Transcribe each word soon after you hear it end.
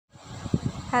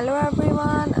Hello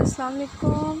everyone, Assalamu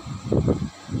alaikum.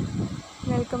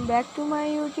 Welcome back to my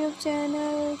YouTube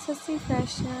channel, Sassy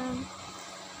Fashion.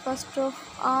 First of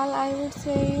all, I would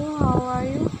say you, how are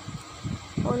you?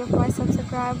 All of my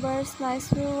subscribers, nice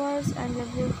viewers, and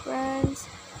lovely friends.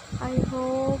 I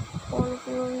hope all of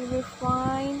you will be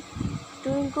fine,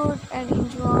 doing good, and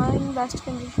enjoying best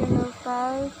condition of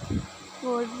health.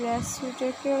 God bless you,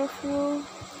 take care of you.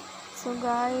 So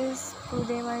guys,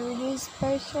 today my video is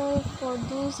special for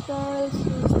those girls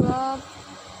who love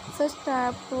such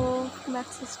type of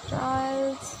maxi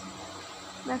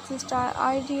style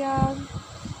ideas.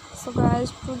 So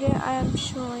guys, today I am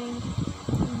showing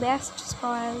best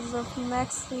styles of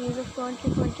maxis of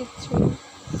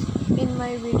 2023 in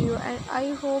my video, and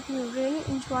I hope you really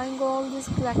enjoying all this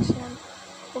collection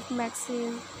of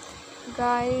maxis.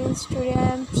 Guys, today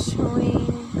I am showing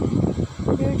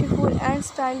beautiful and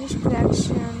stylish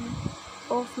collection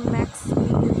of maxis,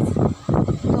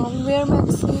 long wear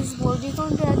maxis,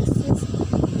 bodycone maxis,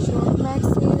 short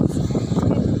maxis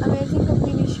with amazing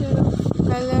combination of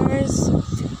colors.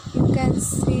 You can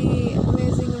see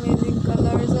amazing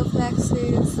colors of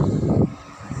maxis.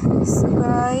 So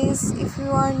guys, if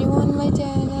you are new on my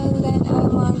channel, then I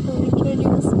want to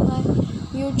introduce my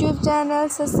YouTube channel,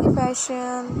 Sassy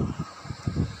Fashion.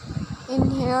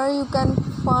 In here you can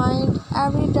find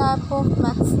every type of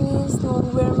maxis,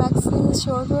 long wear maxis,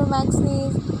 short wear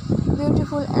maxis,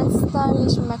 beautiful and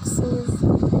stylish maxis.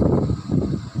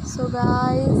 So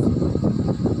guys,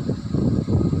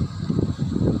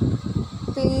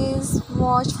 please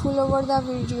watch full over the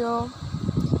video.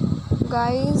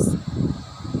 Guys,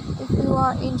 if you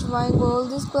are enjoying all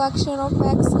this collection of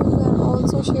maxis, then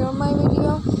also share my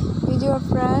video with your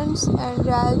friends and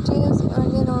relatives,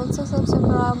 and then also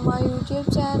subscribe my YouTube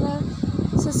channel,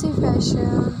 Sassy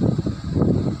Fashion.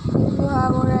 If you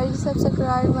have already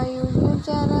subscribed my YouTube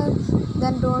channel,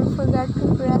 then don't forget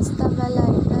to press the bell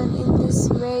icon. In this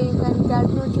way you can get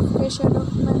notification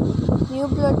of my new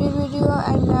uploaded video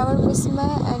and never miss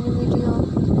my any video.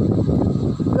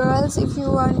 Girls, if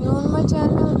you are new on my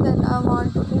channel, then I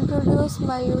want to introduce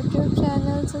my YouTube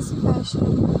channel, Sassy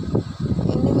Fashion.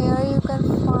 In here you can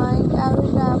find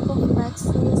every type of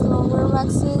maxis, long wear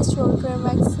maxis, short wear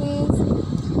maxis,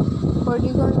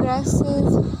 bodycone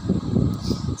dresses.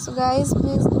 So guys,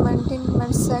 please comment in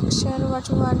comment section what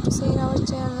you want to see in our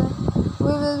channel.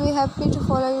 We will be happy to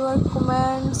follow your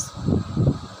comments.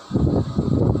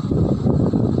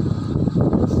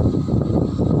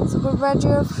 So goodbye to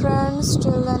your friends,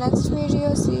 till the next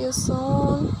video. See you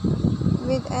soon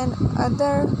with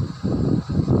another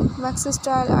maxi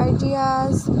style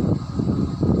ideas.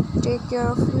 Take care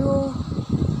of you.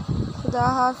 Khuda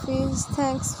Hafiz.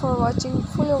 Thanks for watching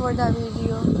full over the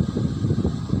video.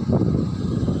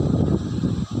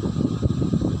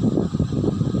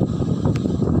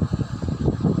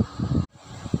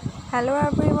 Hello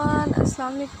everyone,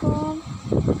 Assalamu alaikum.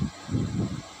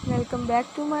 Welcome back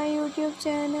to my YouTube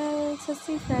channel,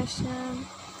 Sassy Fashion.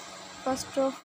 First of